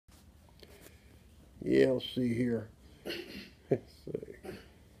Yeah, let's see here. Let's see.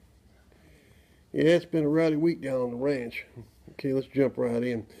 Yeah, it's been a rowdy week down on the ranch. Okay, let's jump right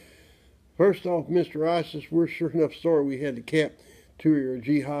in. First off, Mr. ISIS, we're sure enough sorry we had to cap two of your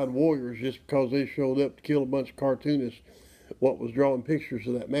jihad warriors just because they showed up to kill a bunch of cartoonists what was drawing pictures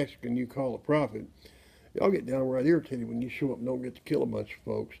of that Mexican you call a prophet. Y'all get downright irritated when you show up and don't get to kill a bunch of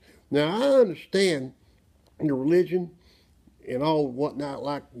folks. Now, I understand your religion and all whatnot,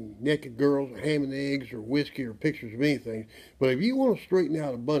 like naked girls, or ham and eggs, or whiskey, or pictures of anything. But if you want to straighten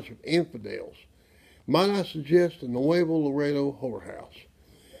out a bunch of infidels, might I suggest the Nuevo Laredo whorehouse?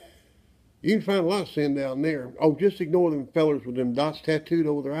 You can find a lot of sin down there. Oh, just ignore them fellers with them dots tattooed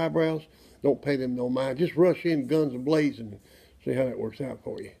over their eyebrows. Don't pay them no mind. Just rush in guns ablazing and see how that works out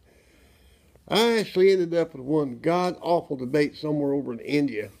for you. I actually ended up with one god-awful debate somewhere over in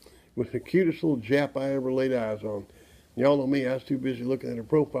India with the cutest little Jap I ever laid eyes on. Y'all know me, I was too busy looking at her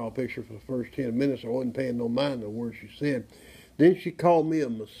profile picture for the first 10 minutes. I wasn't paying no mind to the words she said. Then she called me a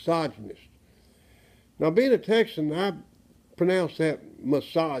misogynist. Now, being a Texan, I pronounced that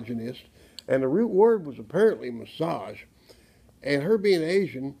misogynist, and the root word was apparently massage. And her being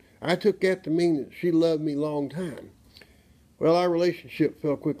Asian, I took that to mean that she loved me long time. Well, our relationship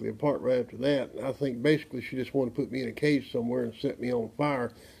fell quickly apart right after that. I think basically she just wanted to put me in a cage somewhere and set me on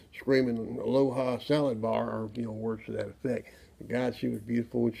fire, screaming "Aloha salad bar," or, words to that effect. God, she was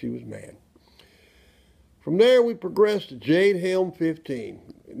beautiful and she was mad. From there, we progressed to Jade Helm 15.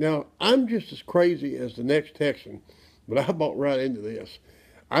 Now, I'm just as crazy as the next Texan, but I bought right into this.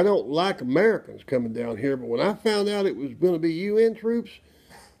 I don't like Americans coming down here, but when I found out it was going to be UN troops,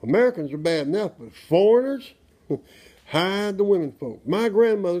 Americans are bad enough, but foreigners, hide the women folk. My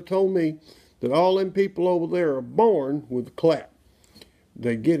grandmother told me that all them people over there are born with a clap.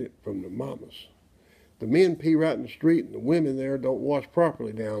 They get it from the mamas. The men pee right in the street, and the women there don't wash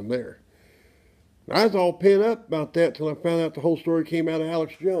properly down there. I was all pent up about that till I found out the whole story came out of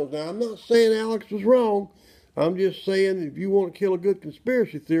Alex Jones. Now, I'm not saying Alex was wrong. I'm just saying if you want to kill a good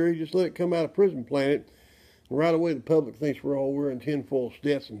conspiracy theory, just let it come out of Prison Planet. And right away, the public thinks we're all wearing tinfoil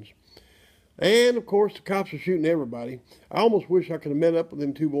Stetsons. And, of course, the cops are shooting everybody. I almost wish I could have met up with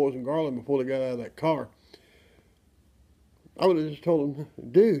them two boys in Garland before they got out of that car. I would have just told them,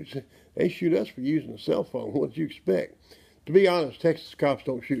 dudes, they shoot us for using a cell phone. What did you expect? To be honest, Texas cops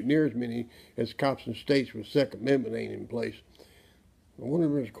don't shoot near as many as cops in states where the Second Amendment ain't in place. I wonder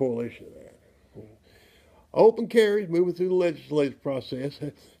if there's a correlation to that. Open carries, moving through the legislative process.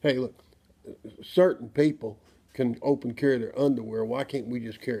 Hey, look, certain people can open carry their underwear. Why can't we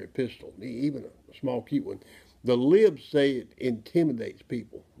just carry a pistol, even a small, cute one? The libs say it intimidates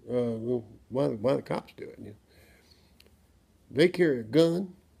people. Well, why the cops do it? They carry a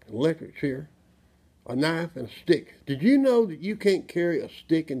gun, an electric chair, a knife, and a stick. Did you know that you can't carry a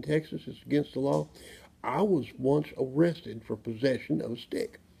stick in Texas? It's against the law. I was once arrested for possession of a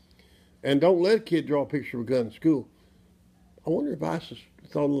stick. And don't let a kid draw a picture of a gun in school. I wonder if ISIS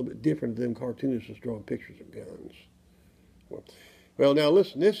thought a little bit different than cartoonists just drawing pictures of guns. Well, now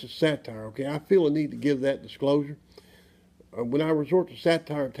listen, this is satire, okay? I feel a need to give that disclosure. When I resort to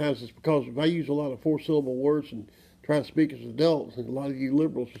satire at times, it's because if I use a lot of four-syllable words and try to speak as adults, and a lot of you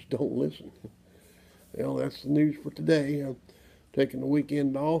liberals just don't listen. Well, that's the news for today. I'm taking the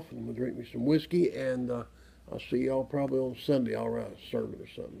weekend off, and I'm going to drink me some whiskey, and I'll see y'all probably on Sunday. I'll write a sermon or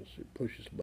something. Push this button.